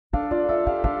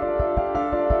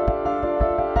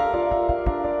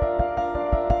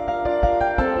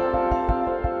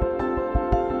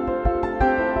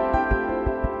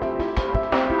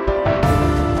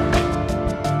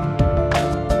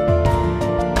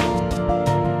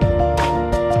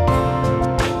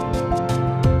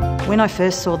When I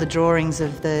first saw the drawings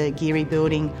of the Gehry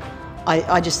building,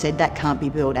 I just said that can't be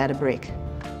built out of brick.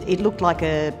 It looked like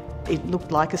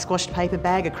a squashed paper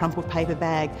bag, a crumpled paper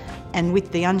bag, and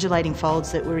with the undulating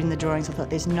folds that were in the drawings, I thought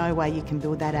there's no way you can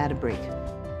build that out of brick.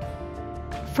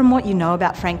 From what you know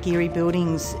about Frank Gehry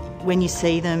buildings, when you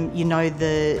see them, you know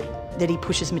that he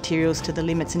pushes materials to the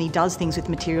limits, and he does things with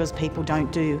materials people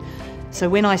don't do. So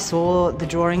when I saw the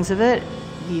drawings of it,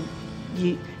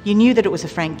 you knew that it was a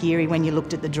Frank Gehry when you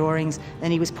looked at the drawings,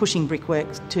 and he was pushing brickwork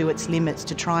to its limits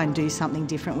to try and do something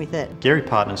different with it. Gehry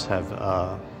partners have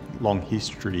a long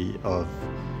history of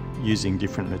using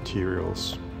different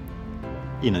materials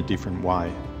in a different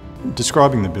way.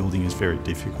 Describing the building is very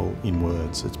difficult in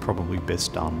words. It's probably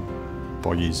best done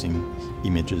by using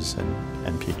images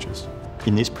and pictures.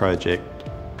 In this project,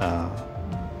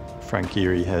 Frank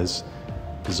Gehry has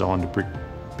designed a brick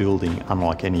building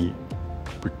unlike any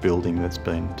brick building that's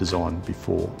been designed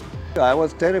before. I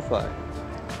was terrified,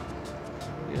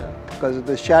 because of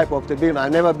the shape of the building. I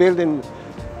never built in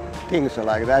things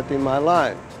like that in my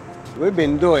life. I've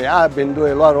been doing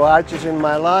a lot of arches in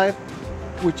my life,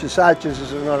 which is arches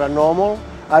is not a normal.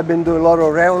 I've been doing a lot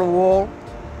of round wall,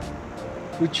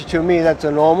 which to me that's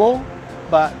a normal,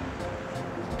 but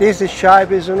this shape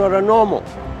is not a normal.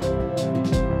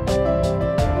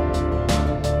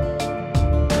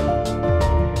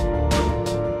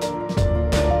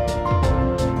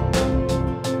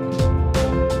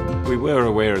 We were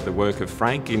aware of the work of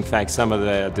Frank. In fact, some of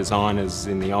the designers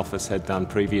in the office had done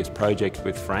previous projects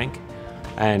with Frank,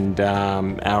 and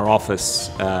our office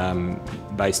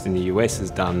based in the US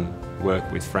has done work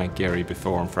with Frank Gehry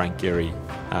before on Frank Gehry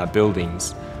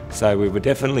buildings. So we were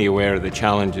definitely aware of the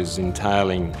challenges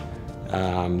entailing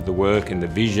the work and the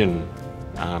vision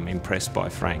impressed by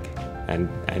Frank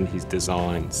and his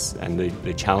designs and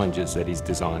the challenges that his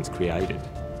designs created.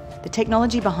 The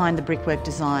technology behind the brickwork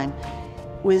design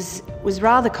was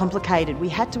rather complicated. We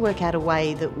had to work out a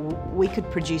way that we could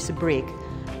produce a brick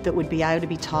that would be able to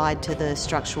be tied to the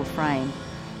structural frame.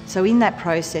 So in that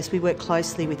process we worked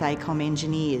closely with ACOM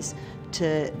engineers.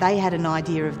 They had an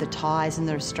idea of the ties and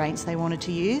the restraints they wanted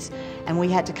to use, and we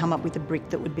had to come up with a brick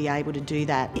that would be able to do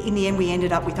that. In the end we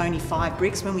ended up with only 5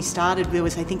 bricks. When we started there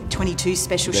was I think 22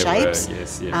 special shapes,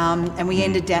 yes, yeah. And we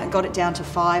got it down to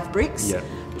 5 bricks. Yeah.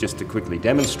 Just to quickly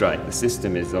demonstrate, the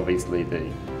system is obviously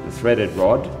the threaded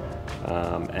rod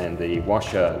and the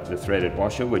washer, the threaded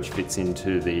washer, which fits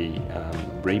into the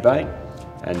rebate,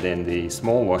 and then the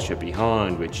small washer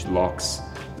behind, which locks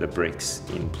the bricks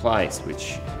in place,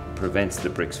 which prevents the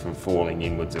bricks from falling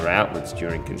inwards or outwards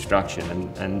during construction.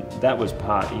 And that was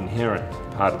inherent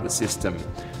part of the system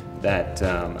that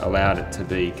allowed it to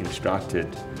be constructed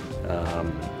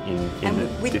in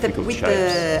the difficult shapes.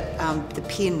 The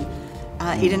pin,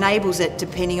 it enables it,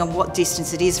 depending on what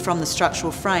distance it is from the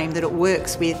structural frame, that it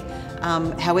works with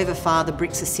however far the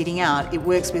bricks are sitting out. It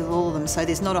works with all of them, so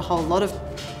there's not a whole lot of...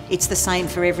 It's the same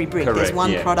for every brick. Correct, there's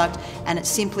one yeah. product, and it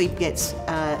simply gets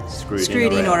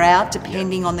screwed in or out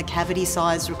depending on the cavity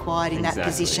size required in that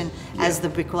Exactly. position as the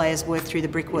bricklayers work through the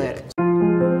brickwork. Yeah.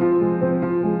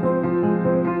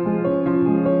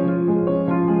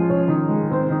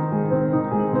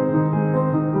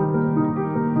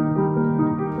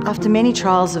 After many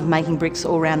trials of making bricks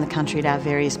all around the country at our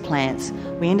various plants,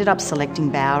 we ended up selecting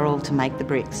Bowral to make the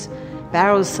bricks.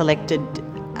 Bowral was selected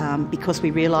because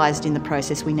we realised in the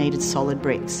process we needed solid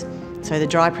bricks. So the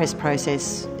dry press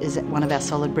process is one of our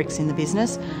solid bricks in the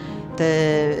business.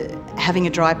 Having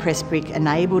a dry press brick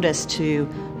enabled us to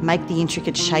make the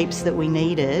intricate shapes that we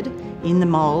needed in the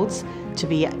moulds to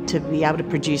be able to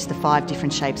produce the 5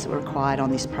 different shapes that were required on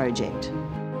this project.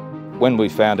 When we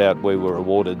found out we were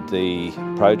awarded the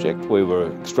project, we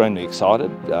were extremely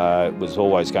excited. It was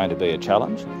always going to be a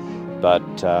challenge, but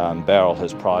Bowral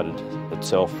has prided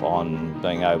itself on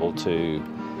being able to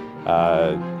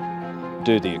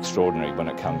do the extraordinary when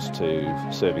it comes to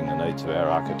serving the needs of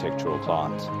our architectural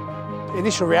clients. The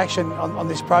initial reaction on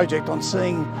this project, on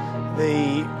seeing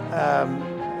the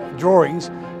drawings,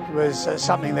 was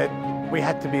something that we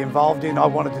had to be involved in. I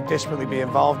wanted to desperately be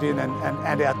involved in,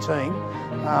 and our team.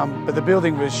 But the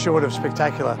building was short of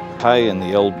spectacular. K and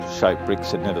the L-shaped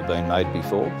bricks had never been made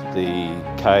before. The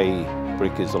K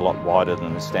brick is a lot wider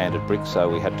than the standard brick, so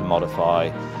we had to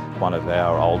modify one of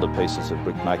our older pieces of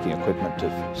brick making equipment to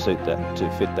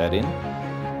fit that in.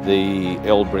 The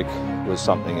L brick was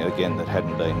something again that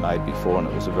hadn't been made before, and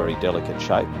it was a very delicate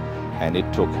shape, and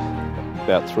it took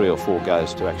about 3 or 4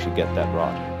 goes to actually get that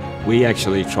right. We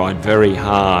actually tried very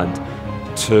hard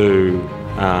to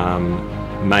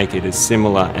make it as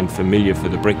similar and familiar for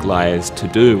the bricklayers to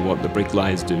do what the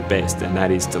bricklayers do best, and that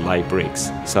is to lay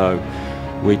bricks. So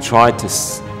we tried to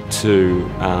to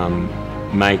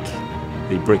make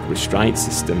the brick restraint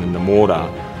system and the mortar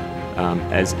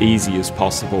as easy as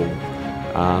possible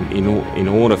in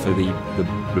order for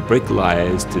the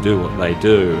bricklayers to do what they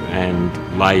do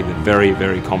and lay the very,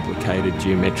 very complicated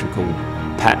geometrical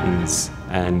patterns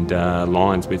and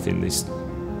lines within this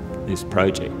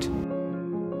project.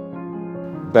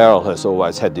 Bowral has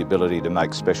always had the ability to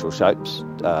make special shapes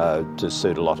to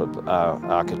suit a lot of our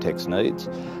architects' needs.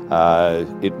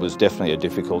 It was definitely a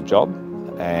difficult job,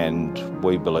 and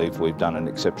we believe we've done an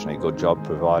exceptionally good job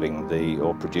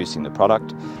producing the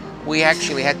product. We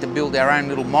actually had to build our own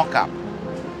little mock-up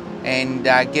and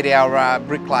get our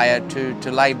bricklayer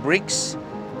to lay bricks,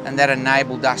 and that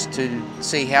enabled us to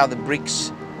see how the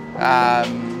bricks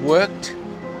worked,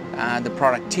 the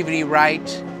productivity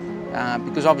rate,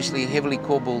 because obviously heavily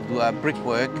cobbled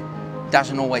brickwork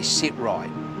doesn't always sit right.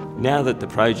 Now that the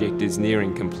project is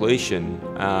nearing completion,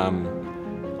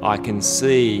 I can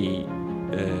see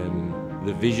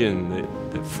the vision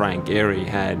that Frank Gehry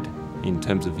had in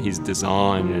terms of his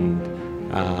design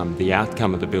and the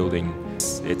outcome of the building.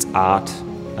 It's art,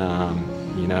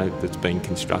 you know, that's been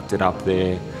constructed up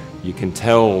there. You can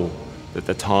tell that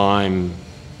the time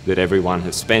that everyone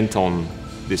has spent on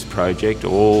this project,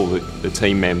 all the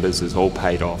team members, has all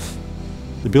paid off.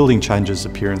 The building changes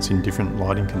appearance in different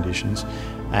lighting conditions,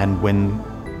 and when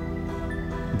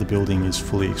the building is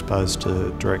fully exposed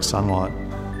to direct sunlight,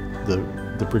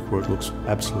 the brickwork looks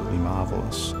absolutely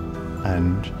marvellous,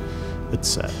 and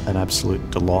it's an absolute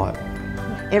delight.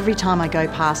 Every time I go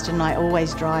past it, and I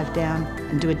always drive down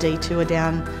and do a detour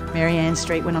down Mary Ann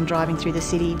Street when I'm driving through the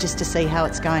city just to see how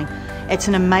it's going. It's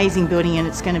an amazing building, and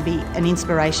it's going to be an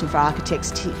inspiration for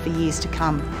architects for years to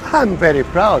come. I'm very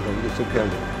proud of this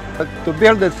building. But to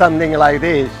build something like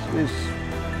this,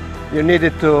 you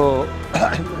needed to,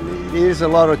 it is a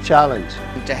lot of challenge.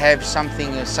 To have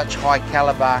something of such high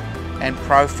calibre and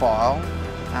profile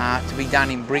to be done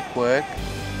in brickwork,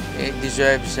 it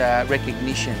deserves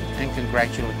recognition and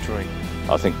congratulatory.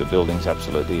 I think the building's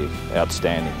absolutely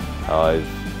outstanding.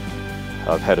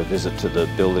 I've had a visit to the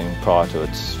building prior to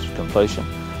its completion,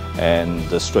 and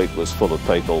the street was full of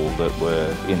people that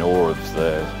were in awe of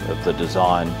the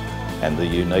design and the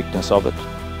uniqueness of it.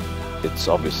 It's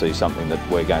obviously something that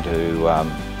we're going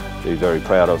to be very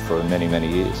proud of for many, many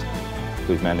years.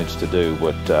 We've managed to do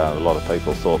what a lot of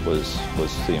people thought was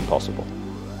the impossible.